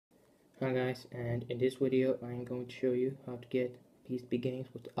Hi guys, and in this video I'm going to show you how to get PSP games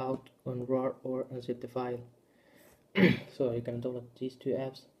without unroar or unzip the file. So you can download these two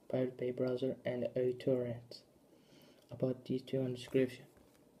apps, Pirate Bay browser and torrent. About these two in the description.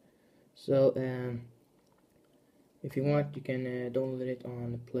 So if you want, you can download it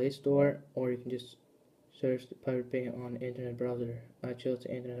on the Play Store, or you can just search the Pirate Bay on the internet browser. I chose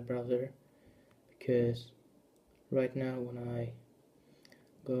the internet browser because right now when I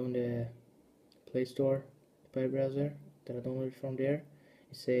go on the Play Store, the Pirate browser that I downloaded from there,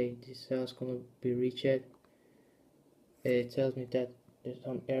 it say this house gonna be reached. It tells me that there's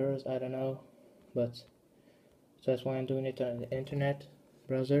some errors, I don't know, but so that's why I'm doing it on the internet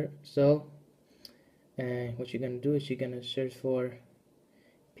browser. So what you're gonna do is you're gonna search for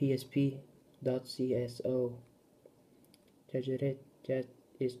ppsspp.cso. That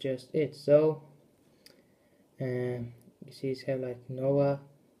is just it. So you see it's have like Nova,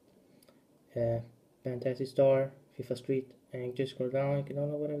 Fantasy Star, FIFA Street, and you just scroll down, you can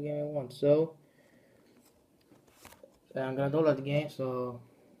download whatever game you want. So I'm gonna download the game, so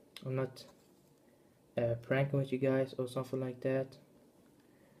I'm not pranking with you guys or something like that.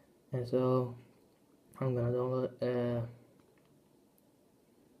 And so I'm gonna download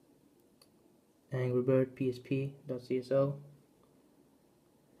Angry Bird PSP.cso.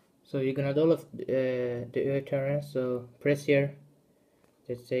 So you're gonna download the torrent. So press here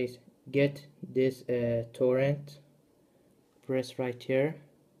that says get this torrent. Press right here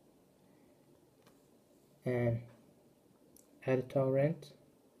and add a torrent.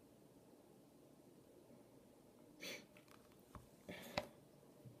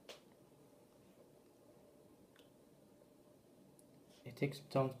 It takes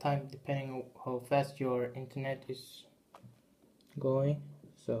some time depending on how fast your internet is going.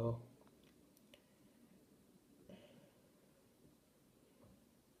 So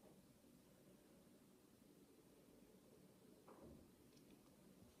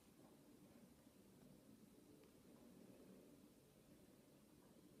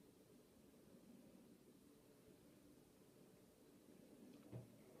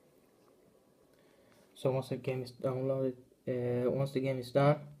once the game is downloaded, once the game is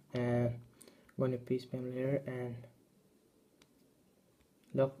done, go on your PSP later and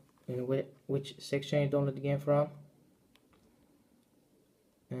look in which section you download the game from.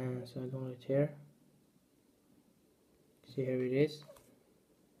 And so I download it here. See, here it is.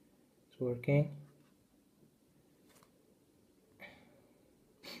 It's working.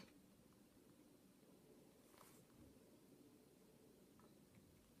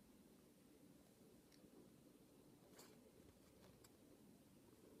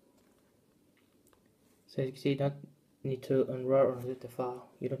 So you can see, you don't need to unroll or unzip the file.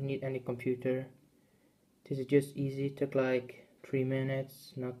 You don't need any computer. This is just easy. It took like 3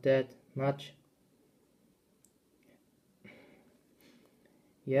 minutes, not that much.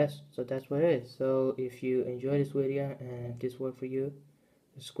 Yes, so that's what it is. So if you enjoy this video and this worked for you,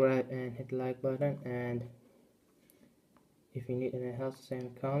 subscribe and hit the like button. And if you need any help, send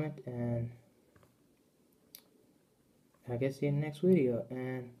a comment, and I guess see you in the next video.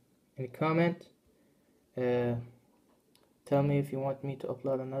 And in the comment, tell me if you want me to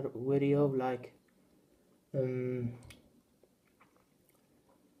upload another video, like I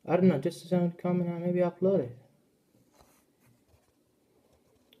don't know, just send a comment and maybe upload it.